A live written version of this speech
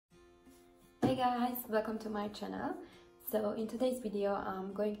guys, welcome to my channel. So in today's video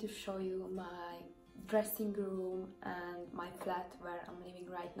I'm going to show you my dressing room and my flat where I'm living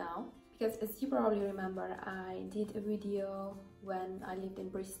right now, because as you probably remember, I did a video when I lived in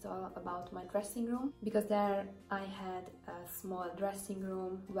Bristol about my dressing room, because there I had a small dressing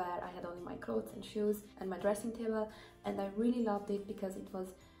room where I had only my clothes and shoes and my dressing table, and I really loved it because it was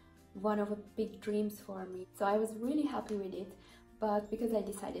one of the big dreams for me. So I was really happy with it. But because I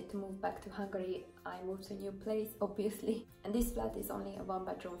decided to move back to Hungary, I moved to a new place, obviously. And this flat is only a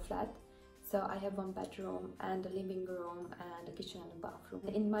one-bedroom flat. So I have one bedroom and a living room and a kitchen and a bathroom.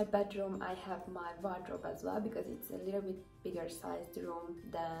 In my bedroom I have my wardrobe as well, because it's a little bit bigger sized room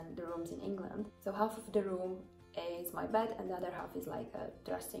than the rooms in England. So half of the room is my bed and the other half is like a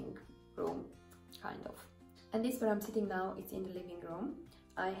dressing room, kind of. And this where I'm sitting now, it's in the living room.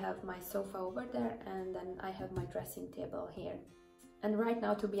 I have my sofa over there and then I have my dressing table here. And right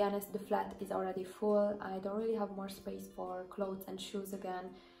now, to be honest, the flat is already full. I don't really have more space for clothes and shoes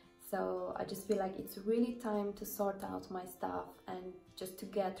again. So I just feel like it's really time to sort out my stuff and just to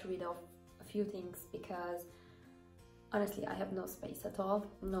get rid of a few things, because honestly, I have no space at all.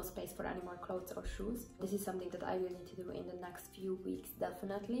 No space for any more clothes or shoes. This is something that I will need to do in the next few weeks,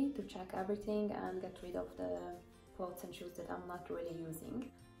 definitely, to check everything and get rid of the clothes and shoes that I'm not really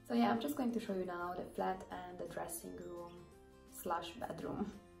using. So yeah, I'm just going to show you now the flat and the dressing room /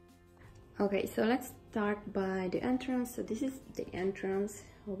 bedroom. Okay, so let's start by the entrance. So this is the entrance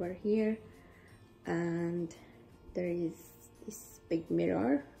over here, and there is this big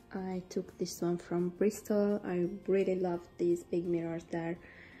mirror. I took this one from Bristol. I really love these big mirrors there,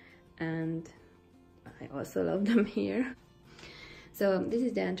 and I also love them here. So this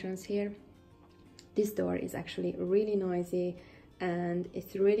is the entrance here. This door is actually really noisy and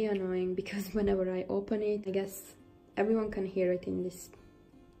it's really annoying, because whenever I open it, I guess everyone can hear it in this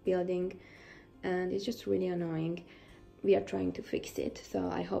building, and it's just really annoying. We are trying to fix it, so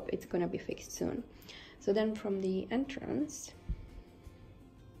I hope it's gonna be fixed soon. So then from the entrance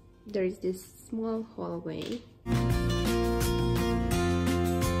there is this small hallway.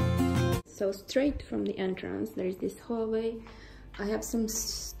 So straight from the entrance there is this hallway. I have some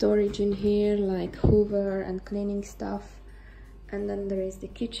storage in here, like Hoover and cleaning stuff, and then there is the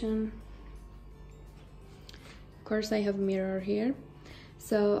kitchen. Of course, I have a mirror here.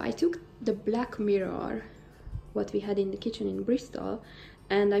 So I took the black mirror, what we had in the kitchen in Bristol,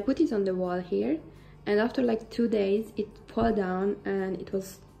 and I put it on the wall here, and after like 2 days it fell down and it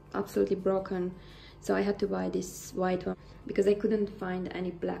was absolutely broken. So I had to buy this white one, because I couldn't find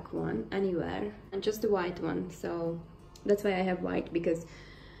any black one anywhere, and just the white one. So that's why I have white, because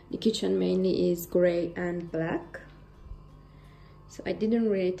the kitchen mainly is gray and black. So I didn't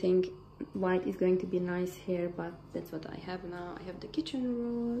really think white is going to be nice here, but that's what I have now. I have the kitchen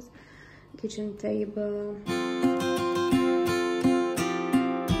rules, kitchen table.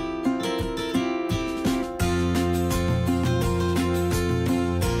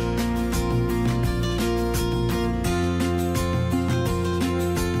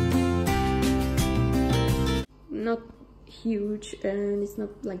 Not huge, and it's not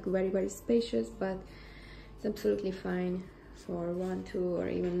like very spacious, but it's absolutely fine for 1, 2 or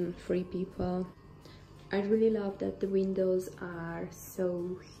even 3 people. I really love that the windows are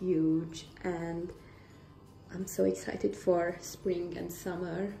so huge, and I'm so excited for spring and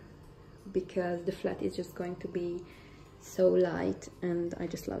summer, because the flat is just going to be so light and I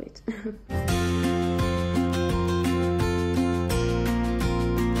just love it.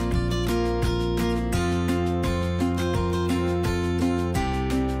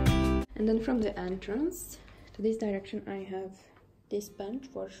 And then from the entrance to this direction I have this bench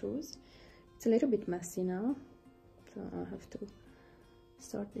for shoes. It's a little bit messy now, so I'll have to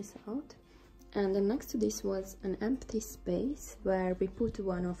sort this out. And then next to this was an empty space where we put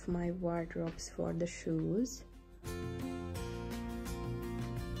one of my wardrobes for the shoes,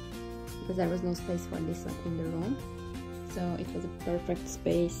 because there was no space for this one in the room. So it was a perfect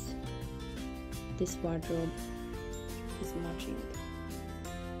space. This wardrobe is matching.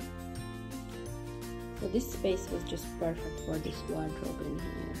 So this space was just perfect for this wardrobe in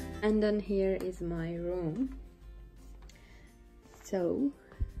here. And then here is my room. So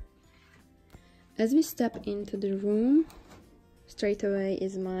as we step into the room, straight away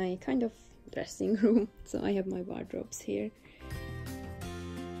is my kind of dressing room. So I have my wardrobes here.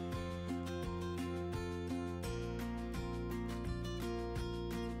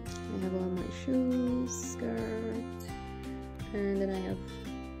 I have all my shoes, skirt, and then I have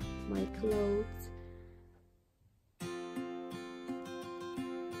my clothes.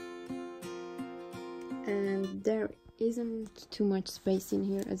 And there isn't too much space in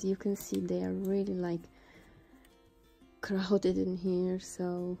here. As you can see, they are really like crowded in here,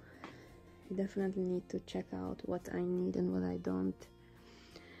 so I definitely need to check out what I need and what I don't.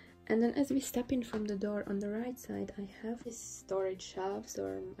 And then as we step in from the door on the right side, I have these storage shelves,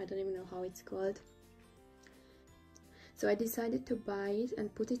 or I don't even know how it's called. So I decided to buy it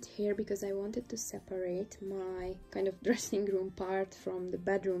and put it here because I wanted to separate my kind of dressing room part from the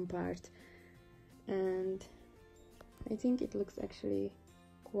bedroom part. And I think it looks actually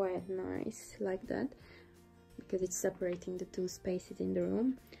quite nice like that, because it's separating the two spaces in the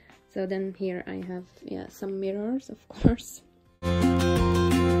room. So then here I have, yeah, some mirrors, of course.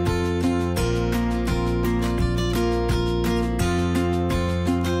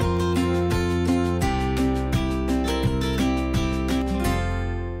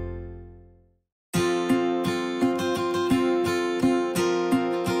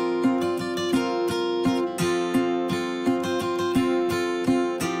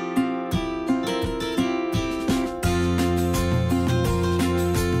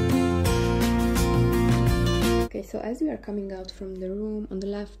 So as we are coming out from the room, on the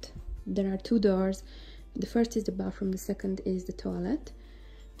left there are two doors. The first is the bathroom, the second is the toilet.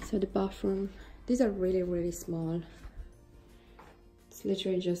 So the bathroom, these are really small. It's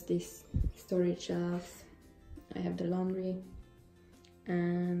literally just this storage shelves. I have the laundry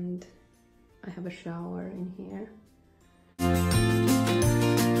and I have a shower in here.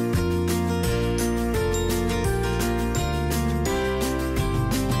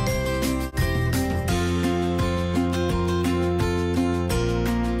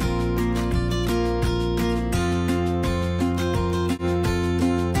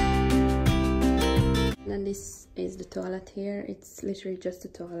 This is the toilet here. It's literally just a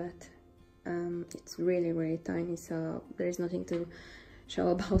toilet. It's really tiny, so there is nothing to show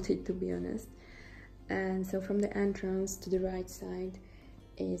about it, to be honest. And so from the entrance to the right side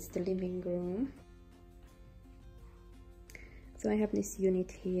is the living room. So I have this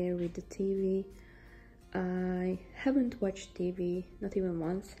unit here with the TV. I haven't watched TV, not even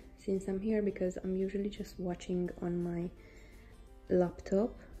once, since I'm here, because I'm usually just watching on my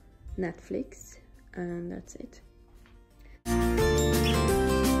laptop, Netflix, and that's it.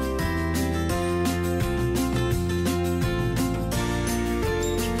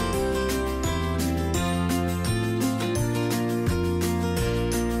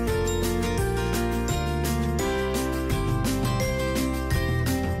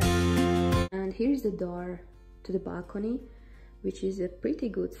 And here's the door to the balcony, which is a pretty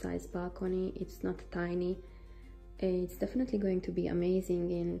good sized balcony. It's not tiny. It's definitely going to be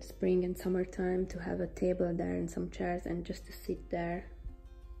amazing in spring and summertime to have a table there and some chairs and just to sit there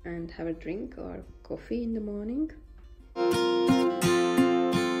and have a drink or coffee in the morning.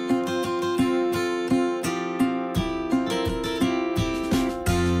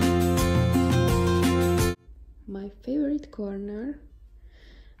 My favorite corner,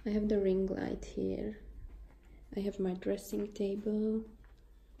 I have the ring light here. I have my dressing table.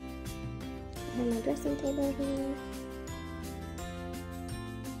 I have my dressing table here.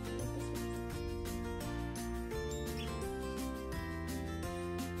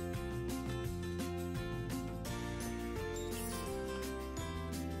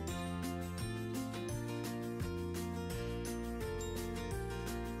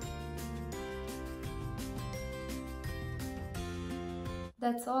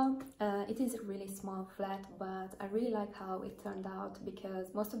 That's all. It is a really small flat, but I really like how it turned out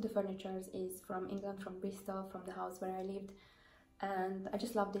because most of the furniture is from England, from Bristol, from the house where I lived, and I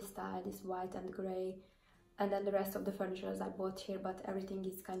just love this style, this white and grey. And then the rest of the furniture I bought here, but everything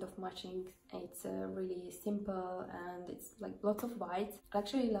is kind of matching. It's really simple and it's like lots of white. I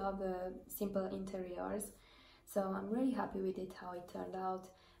actually love simple interiors, so I'm really happy with it, how it turned out.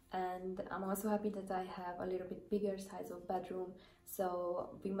 And I'm also happy that I have a little bit bigger size of bedroom,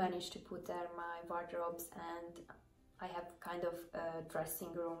 so we managed to put there my wardrobes, and I have kind of a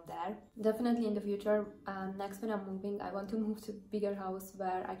dressing room there. Definitely in the future, next when I'm moving, I want to move to a bigger house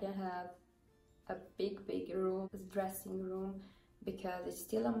where I can have a big room, dressing room, because it's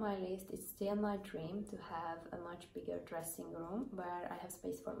still on my list. It's still my dream to have a much bigger dressing room where I have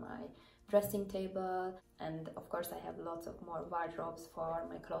space for my dressing table, and of course I have lots of more wardrobes for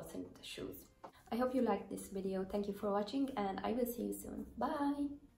my clothes and shoes. I hope you liked this video. Thank you for watching, and I will see you soon. Bye!